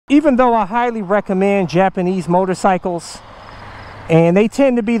even though I highly recommend Japanese motorcycles, and they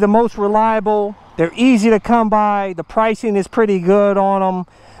tend to be the most reliable, they're easy to come by, the pricing is pretty good on them.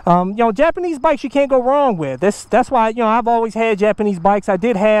 You know, Japanese bikes you can't go wrong with. That's why, you know, I've always had Japanese bikes. I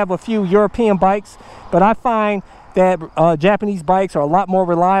did have a few European bikes, but I find that Japanese bikes are a lot more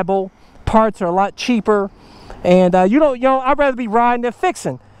reliable, parts are a lot cheaper, and you know, I'd rather be riding than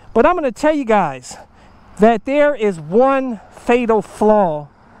fixing. But I'm going to tell you guys that there is one fatal flaw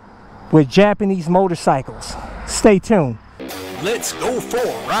with Japanese motorcycles. Stay tuned. Let's go for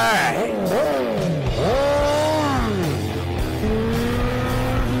a ride.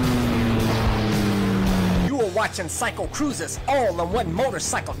 You are watching Psycho Cruises all on one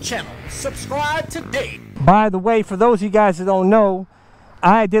motorcycle channel. Subscribe today. By the way, for those of you guys that don't know,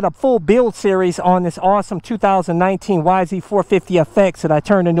 I did a full build series on this awesome 2019 YZ450FX that I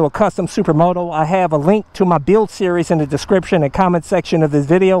turned into a custom supermoto. I have a link to my build series in the description and comment section of this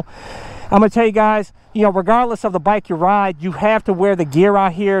video. I'm going to tell you guys, you know, regardless of the bike you ride, you have to wear the gear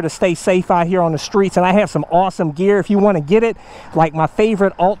out here to stay safe out here on the streets. And I have some awesome gear if you want to get it, like my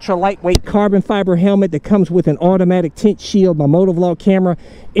favorite ultra lightweight carbon fiber helmet that comes with an automatic tint shield, my motovlog camera,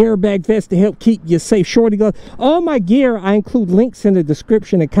 airbag vest to help keep you safe, shorty gloves. All my gear, I include links in the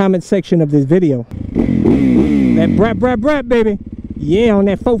description and comment section of this video. That brat, baby. Yeah, on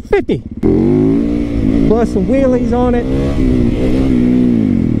that 450. Plus some wheelies on it.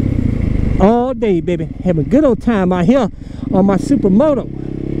 All day, baby. Having a good old time out here on my supermoto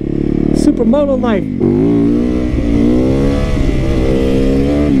life.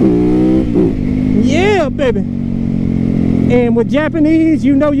 Yeah, baby. And with Japanese,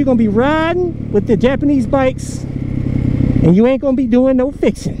 you know you're gonna be riding with the Japanese bikes and you ain't gonna be doing no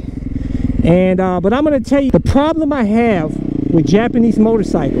fixing. And but I'm gonna tell you the problem I have with Japanese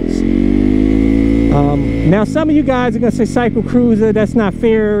motorcycles. Now some of you guys are gonna say, Psycho Cruiser, that's not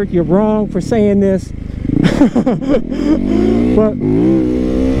fair, you're wrong for saying this. But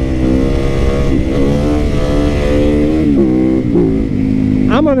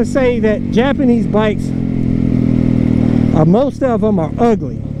I'm gonna say that Japanese bikes, most of them are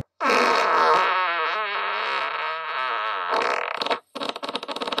ugly.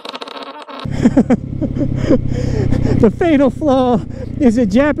 The fatal flaw is that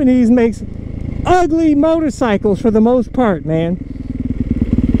Japanese makes ugly motorcycles for the most part, man.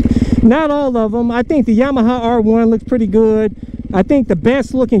 Not all of them. I think the Yamaha R1 looks pretty good. I think the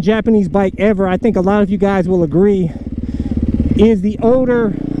best looking Japanese bike ever, I think a lot of you guys will agree, is the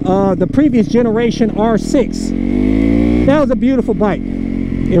older, the previous generation R6. That was a beautiful bike.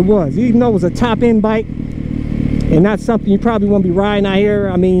 It was, even though it was a top-end bike and not something you probably want to be riding out here.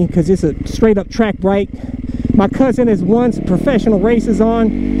 I mean, because it's a straight up track bike. My cousin has won some professional races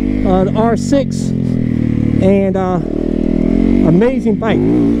on the R6, and amazing bike.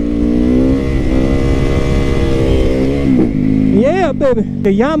 Yeah, baby.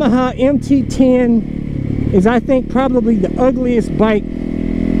 The Yamaha MT-10 is, I think, probably the ugliest bike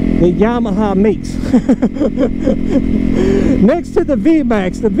that Yamaha makes. Next to the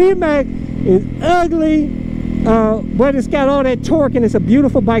VMAX. The VMAX is ugly, but it's got all that torque and it's a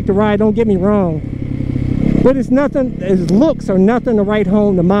beautiful bike to ride, don't get me wrong. But it's nothing, its looks are nothing to write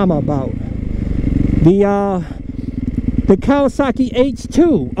home to mama about. The Kawasaki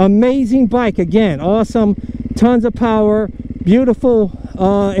H2, amazing bike again, awesome, tons of power, beautiful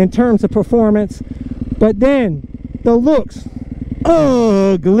in terms of performance. But then the looks,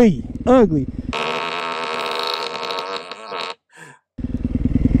 ugly.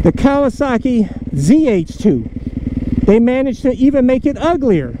 The Kawasaki ZH2, they managed to even make it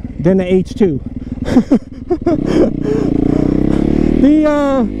uglier than the H2. The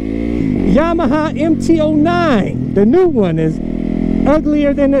Yamaha MT-09, the new one, is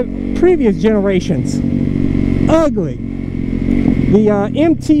uglier than the previous generations. Ugly. The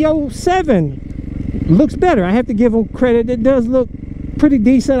MT-07 looks better. I have to give them credit. It does look pretty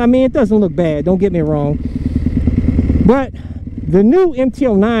decent. I mean, it doesn't look bad, don't get me wrong. But the new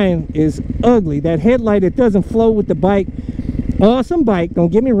MT-09 is ugly. That headlight, it doesn't flow with the bike. Awesome bike,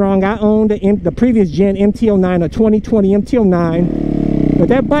 don't get me wrong. I owned the previous gen MT-09, a 2020 MT-09, but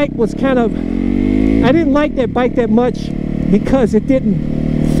that bike was kind of, I didn't like that bike that much because it didn't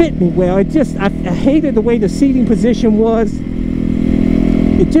fit me well. It just, I hated the way the seating position was.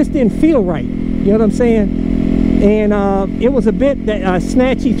 It just didn't feel right, you know what I'm saying? And it was a bit that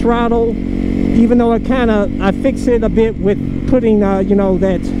snatchy throttle, even though I fixed it a bit with putting you know,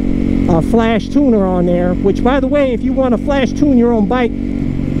 that flash tuner on there, which, by the way, if you want to flash tune your own bike,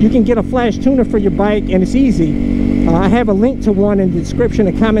 you can get a flash tuner for your bike, and it's easy. I have a link to one in the description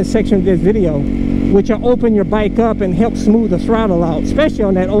and comment section of this video. which will open your bike up and help smooth the throttle out, especially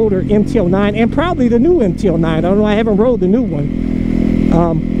on that older MT-09 and probably the new MT-09. I don't know, I haven't rode the new one.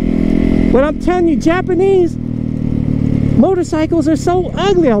 But I'm telling you, Japanese motorcycles are so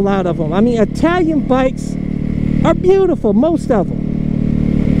ugly, a lot of them. I mean, Italian bikes are beautiful, most of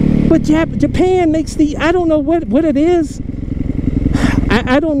them. But Japan makes the, I don't know what it is.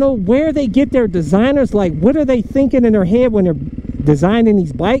 I don't know where they get their designers. Like, what are they thinking in their head when they're designing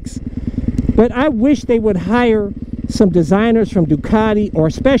these bikes? But I wish they would hire some designers from Ducati, or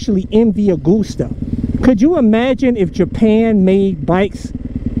especially MV Agusta. Could you imagine if Japan made bikes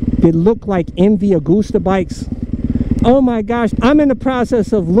that look like MV Agusta bikes? Oh my gosh, I'm in the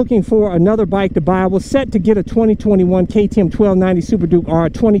process of looking for another bike to buy. I was set to get a 2021 KTM 1290 Super Duke R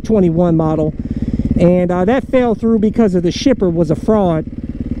 2021 model, and that fell through because of the shipper was a fraud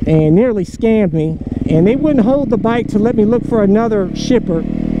and nearly scammed me, and they wouldn't hold the bike to let me look for another shipper.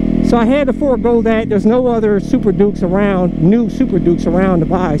 So I had to forego that. There's no other Super Dukes around, new Super Dukes around to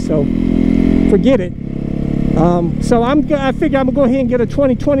buy, so forget it. So I figure I'm gonna go ahead and get a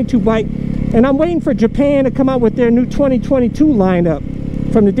 2022 bike, and I'm waiting for Japan to come out with their new 2022 lineup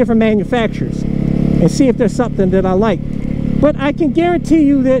from the different manufacturers and see if there's something that I like. But I can guarantee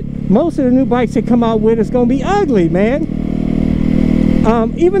you that most of the new bikes that come out with is gonna be ugly, man.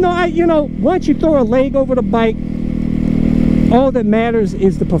 Even though you know, once you throw a leg over the bike, all that matters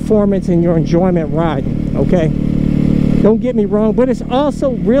is the performance and your enjoyment riding, okay? Don't get me wrong, but it's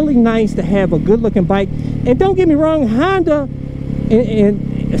also really nice to have a good looking bike. And don't get me wrong, Honda,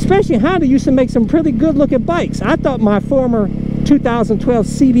 and especially Honda, used to make some pretty good looking bikes. I thought my former 2012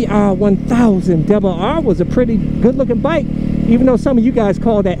 CBR 1000 R was a pretty good looking bike, even though some of you guys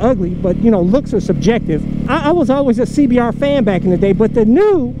call that ugly, but you know, looks are subjective. I was always a CBR fan back in the day, but the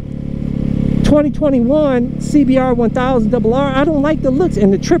new 2021 CBR 1000 R, I don't like the looks,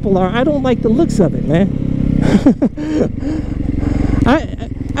 and the Triple R, I don't like the looks of it, man.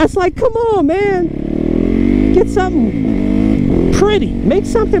 It's like, come on, man, get something pretty, make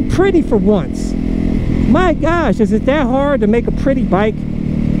something pretty for once. My gosh, is it that hard to make a pretty bike?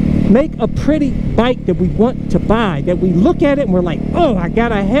 Make a pretty bike that we want to buy, that we look at it and we're like, oh, I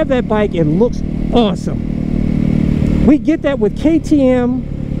gotta have that bike, it looks awesome. We get that with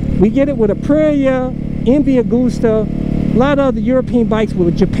KTM, we get it with Aprilia, MV Agusta, a lot of other European bikes.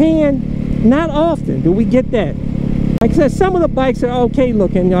 With Japan, not often do we get that. Like I said, some of the bikes are okay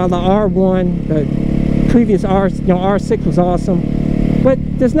looking. The R1, the previous R6 was awesome, but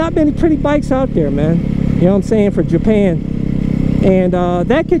there's not many pretty bikes out there, man. You know what I'm saying, for Japan. And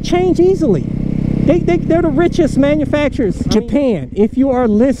that could change easily. They're the richest manufacturers. Japan, if you are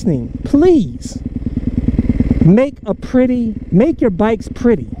listening, please make your bikes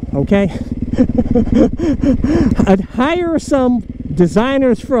pretty, okay? I'd hire some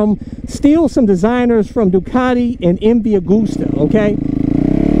designers steal some designers from Ducati and MV Agusta, okay?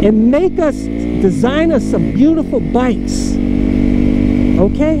 And design us some beautiful bikes,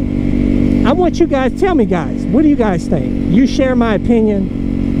 okay? I want you guys, tell me guys, what do you guys think? You share my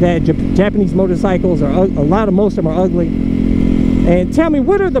opinion that Japanese motorcycles are, most of them are ugly. And tell me,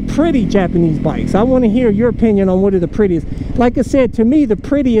 what are the pretty Japanese bikes? I want to hear your opinion on what are the prettiest. Like I said, to me, the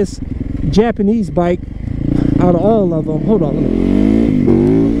prettiest Japanese bike out of all of them, hold on,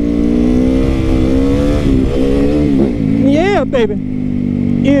 yeah, baby,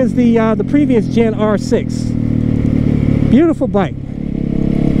 is the previous gen R6. Beautiful bike.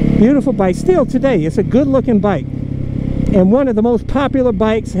 Beautiful bike. Still today, it's a good looking bike. And one of the most popular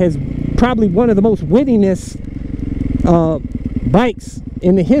bikes, has probably one of the most winningest bikes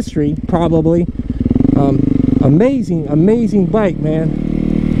in the history, probably. Amazing bike, man.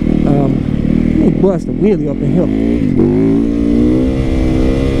 Let me bust a wheelie up the hill.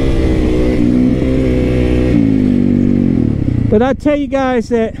 But I tell you guys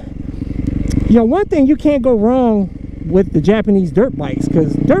that, you know, one thing you can't go wrong with the Japanese dirt bikes,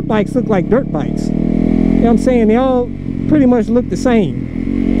 because dirt bikes look like dirt bikes. You know what I'm saying? They all pretty much look the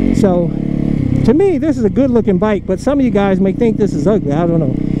same. So to me, this is a good looking bike, but some of you guys may think this is ugly. I don't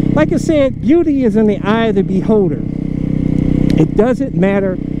know. Like I said, beauty is in the eye of the beholder. It doesn't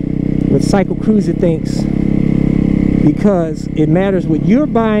matter what Cycle Cruiser thinks, because it matters what you're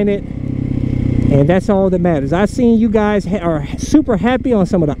buying it, and that's all that matters. I've seen you guys are super happy on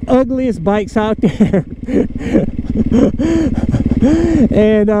some of the ugliest bikes out there.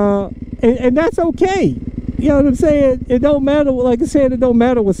 and that's okay. You know what I'm saying? It don't matter, like I said, it don't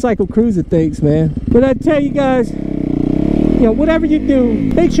matter what Cycle Cruiser thinks, man. But I tell you guys, you know, whatever you do,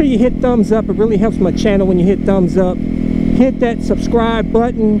 make sure you hit thumbs up. It really helps my channel when you hit thumbs up. Hit that subscribe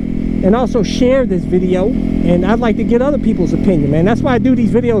button, and also share this video. and I'd like to get other people's opinion, man. That's why I do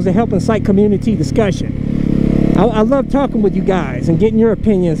these videos to help incite community discussion. I love talking with you guys and getting your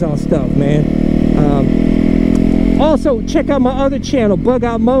opinions on stuff, man. Also, check out my other channel, Bug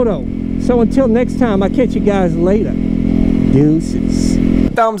Out Moto. So until next time, I'll catch you guys later. Deuces.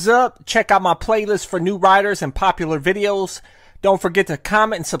 Thumbs up. Check out my playlist for new riders and popular videos. Don't forget to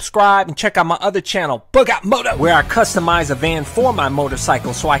comment and subscribe, and check out my other channel, Bug Out Moto, where I customize a van for my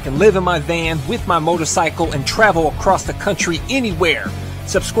motorcycle so I can live in my van with my motorcycle and travel across the country anywhere.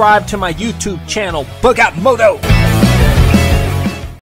 Subscribe to my YouTube channel, Bug Out Moto.